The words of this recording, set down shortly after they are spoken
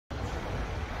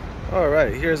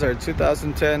Alright, here's our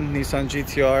 2010 Nissan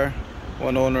GTR.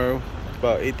 One owner,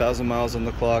 about 8,000 miles on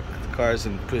the clock. The car is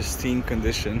in pristine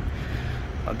condition.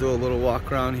 I'll do a little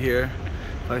walk around here.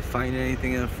 If I find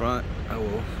anything in the front, I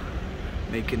will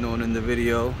make it known in the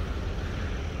video.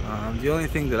 The only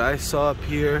thing that I saw up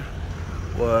here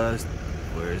was,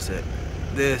 where is it?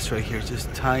 This right here,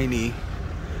 just tiny.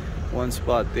 One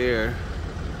spot there.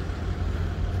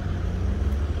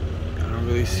 I don't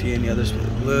really see any others. A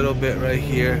little bit right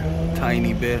here,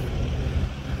 tiny bit.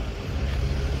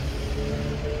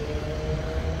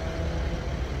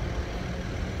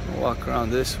 I'll walk around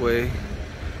this way.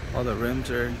 All the rims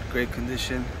are in great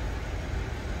condition.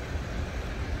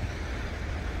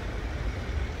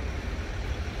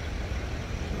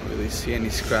 Don't really see any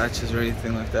scratches or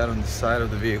anything like that on the side of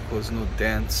the vehicle. There's no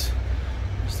dents.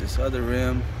 There's this other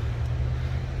rim.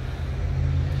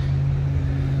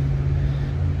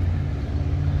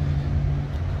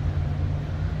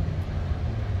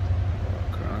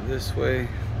 Walk around this way.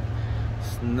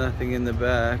 There's nothing in the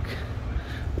back.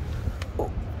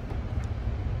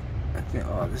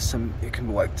 Oh, there's some, you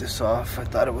can wipe this off. I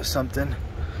thought it was something.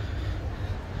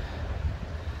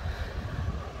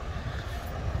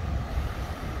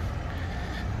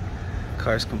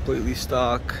 Car's completely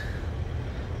stock.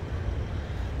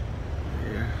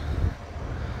 Here.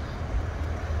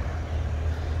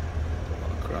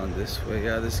 Walk around this way.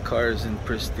 Yeah, this car is in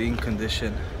pristine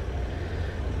condition.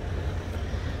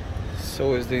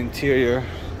 So is the interior.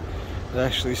 It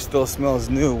actually still smells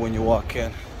new when you walk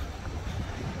in.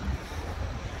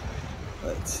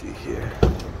 Let's see here.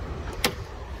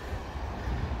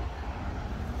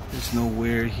 There's no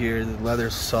wear here. The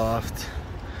leather's soft.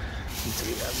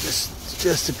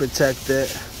 Just to protect it. Let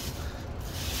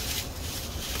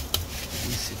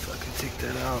me see if I can take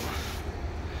that out.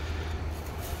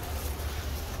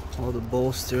 All the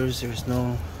bolsters, there's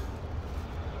no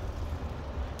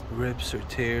rips or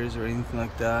tears or anything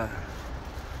like that.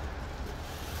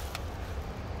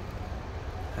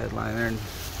 Headliner.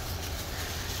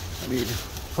 I need to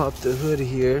pop the hood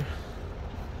here,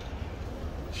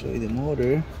 show you the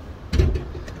motor,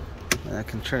 and I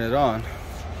can turn it on.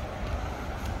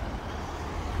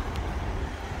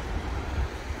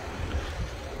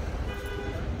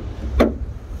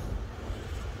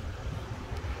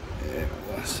 Yeah,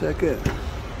 1 second.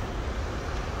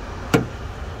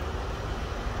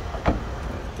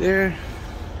 Right there.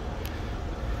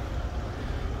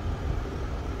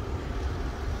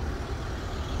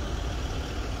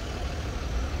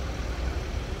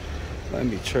 Let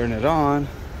me turn it on.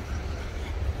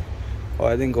 Oh,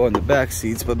 I didn't go in the back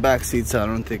seats, but back seats I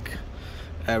don't think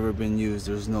ever been used.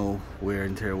 There's no wear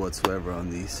and tear whatsoever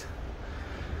on these.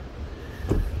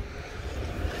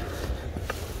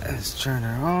 Let's turn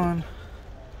her on.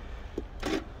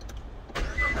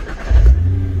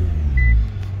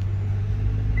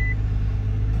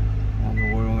 On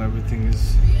the wheel, everything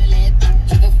is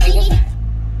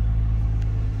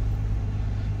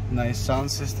nice sound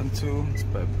system too. It's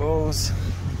by Bose.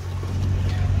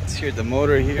 Let's hear the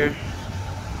motor here.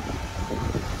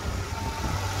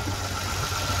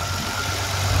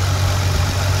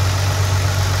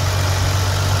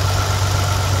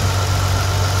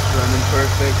 It's running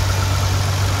perfect.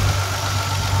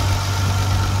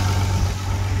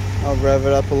 I'll rev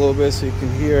it up a little bit so you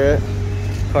can hear it.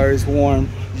 Car is warm.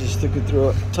 Just took it through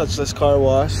a touchless car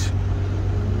wash.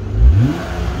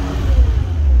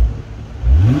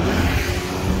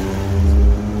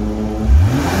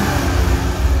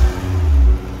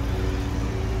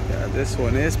 This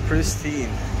one is pristine.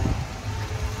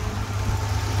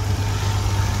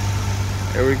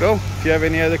 There we go. If you have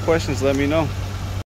any other questions, let me know.